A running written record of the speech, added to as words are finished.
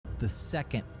the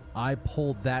second I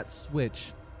pulled that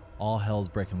switch, all hell's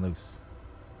breaking loose.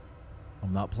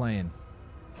 I'm not playing.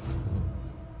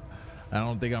 I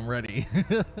don't think I'm ready.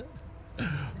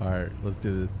 All right, let's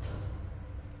do this.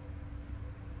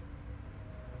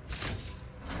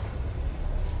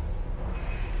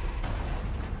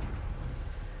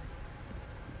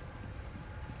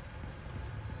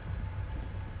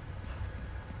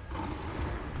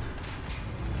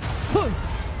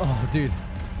 Oh, dude.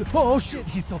 Oh, shit.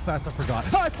 He's so fast. I forgot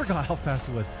how fast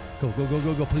he was. Go, go, go,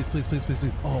 go, go. Please, please, please, please,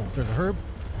 please. Oh, there's a herb.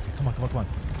 Okay, come on, come on, come on.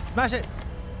 Smash it.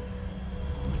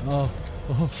 Oh.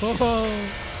 Oh, oh,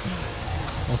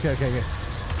 oh. Okay, okay, okay.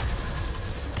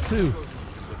 2.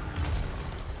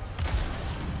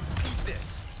 Eat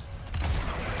this.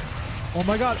 Oh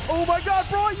my god,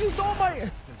 bro, I used all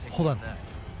my... Hold on.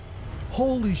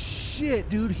 Holy shit,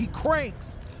 dude, he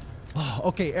cranks. Oh,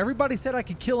 okay, everybody said I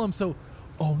could kill him, so...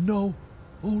 Oh no,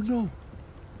 oh no.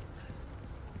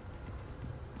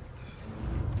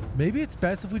 Maybe it's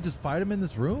best if we just fight him in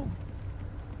this room.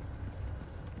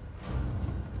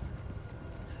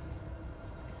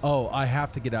 Oh, I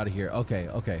have to get out of here. Okay,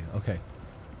 okay, okay.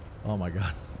 Oh my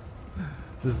god.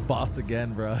 This boss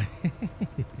again, bro.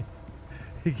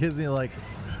 He gives me like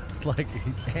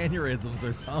aneurysms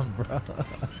or something, bro.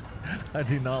 I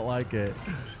do not like it.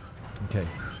 Okay.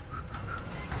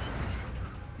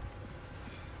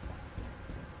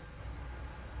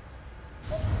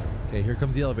 Okay, here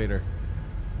comes the elevator.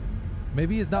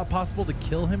 Maybe it's not possible to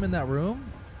kill him in that room?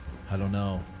 I don't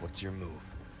know. What's your move?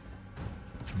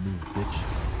 Move, bitch.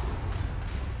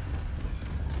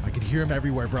 I can hear him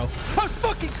everywhere, bro. I'm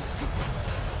fucking...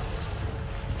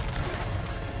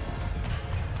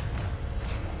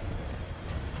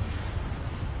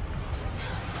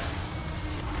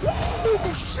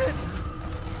 Oh, shit!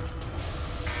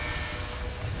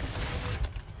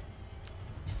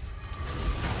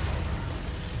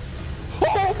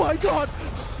 Oh my god!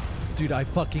 Dude, I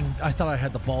thought I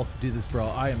had the balls to do this, bro.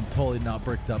 I am totally not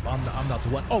bricked up. I'm not the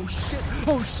one. Oh shit!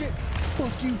 Oh shit!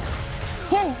 Fuck you!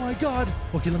 Oh my god!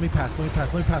 Okay, let me pass, bro.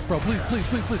 Please, please,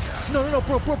 please, please. No, no, no,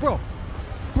 bro.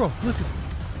 Bro, listen.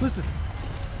 Listen,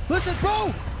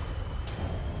 bro!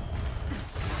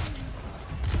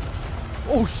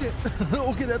 Oh shit!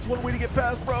 Okay, that's one way to get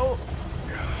past, bro.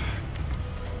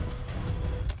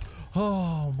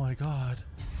 Oh my god.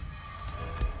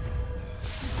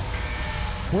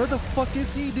 Where the fuck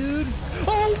is he, dude?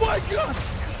 Oh my god! You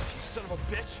son of a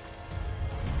bitch!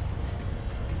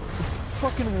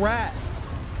 Fucking rat.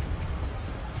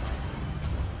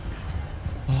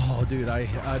 Oh, dude, I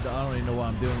don't even know why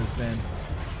I'm doing this, man.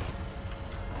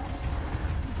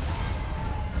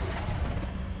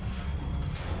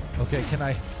 Okay, can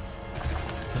I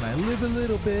live a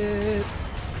little bit?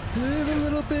 Live a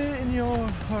little bit in your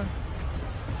heart.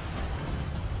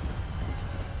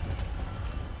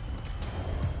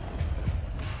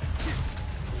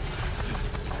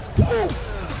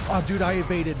 Oh, dude, I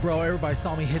evaded, bro. Everybody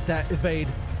saw me hit that evade.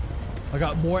 I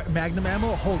got more Magnum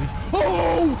ammo. Holy.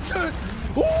 Oh, shit.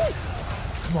 Oh.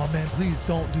 Come on, man. Please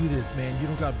don't do this, man. You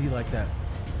don't got to be like that.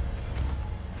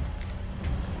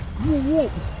 Whoa,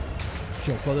 whoa.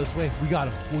 Okay, go this way. We got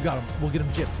him. We got him. We'll get him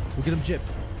gypped. We'll get him gypped.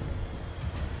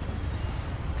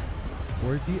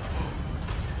 Where is he?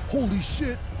 Holy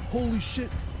shit. Holy shit.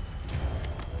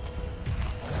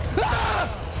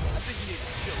 Ah!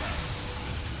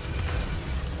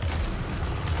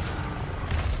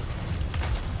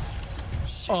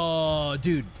 Oh,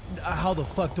 dude, how the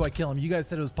fuck do I kill him? You guys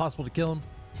said it was possible to kill him.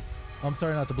 I'm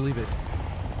starting not to believe it.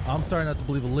 I'm starting not to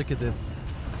believe a lick of this.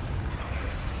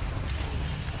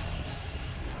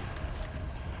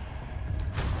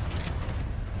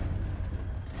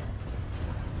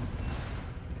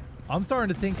 I'm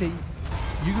starting to think that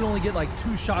you can only get like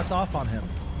 2 shots off on him.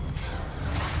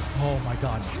 Oh my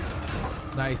god.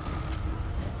 Nice.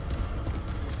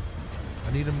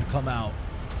 I need him to come out.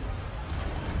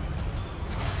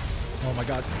 Oh my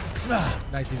god. Ah,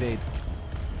 nice evade.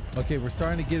 Okay, we're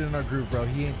starting to get in our groove, bro.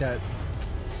 He ain't that.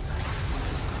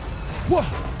 Whoa!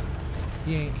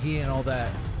 He ain't all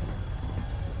that.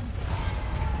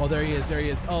 Oh, there he is. There he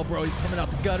is. Oh, bro, he's coming out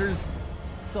the gutters.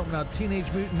 Something out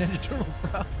Teenage Mutant Ninja Turtles,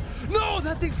 bro. No,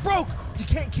 that thing's broke. You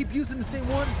can't keep using the same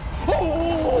one.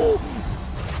 Oh!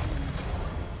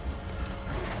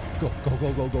 Go, go,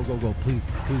 go, go, go, go, go. Please,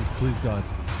 please, please, God.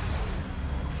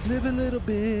 Live a little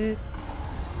bit.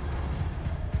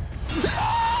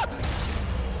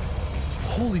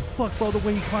 Holy fuck, bro, the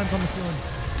way he climbs on the ceiling.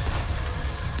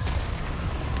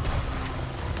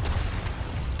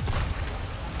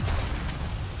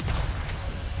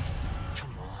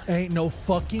 Come on. Ain't no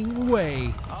fucking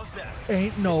way. How's that?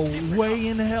 Ain't no way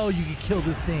in hell you can kill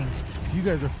this thing. You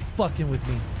guys are fucking with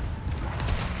me.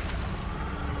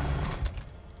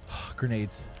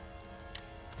 Grenades.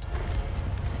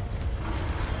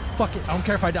 Fuck it. I don't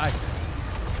care if I die.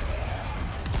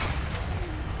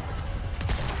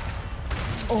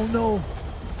 Oh no.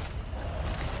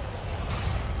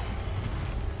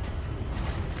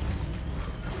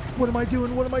 What am I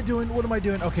doing? What am I doing? What am I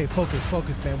doing? Okay, focus,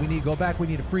 focus, man. We need to go back. We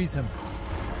need to freeze him.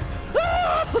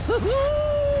 Oh,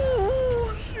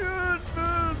 shit,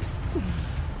 man.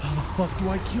 How the fuck do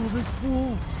I kill this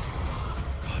fool?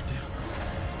 God damn.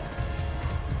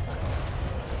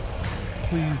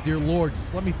 Please, dear Lord,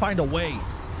 just let me find a way.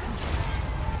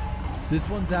 This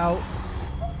one's out.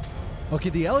 Okay,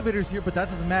 the elevator's here, but that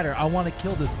doesn't matter. I want to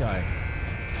kill this guy.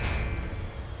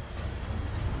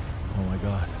 Oh my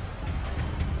god.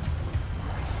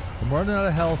 I'm running out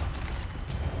of health.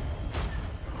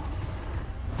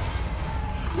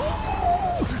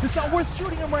 It's not worth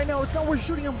shooting him right now. It's not worth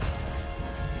shooting him.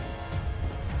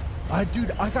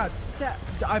 Dude, I got set.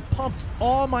 I pumped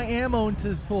all my ammo into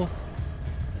this fool.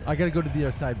 I gotta go to the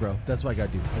other side, bro. That's what I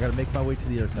gotta do. I gotta make my way to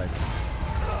the other side.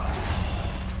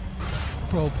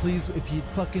 Bro, please, if you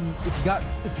fucking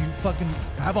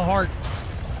have a heart.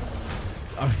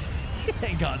 He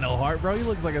ain't got no heart, bro. He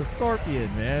looks like a scorpion,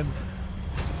 man.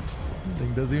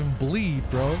 Thing doesn't even bleed,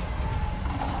 bro.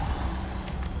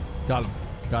 Got him.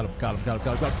 Got him. Got him. Got him.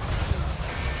 Got him. Got him.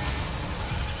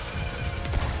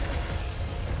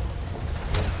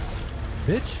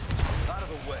 Bitch. Out of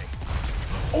the way.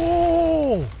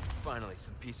 Oh! Finally,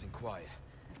 some peace and quiet.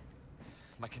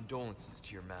 My condolences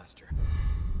to your master.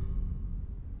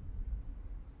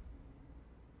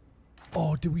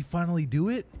 Oh, did we finally do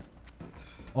it?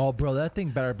 Oh, bro, that thing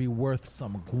better be worth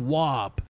some guap.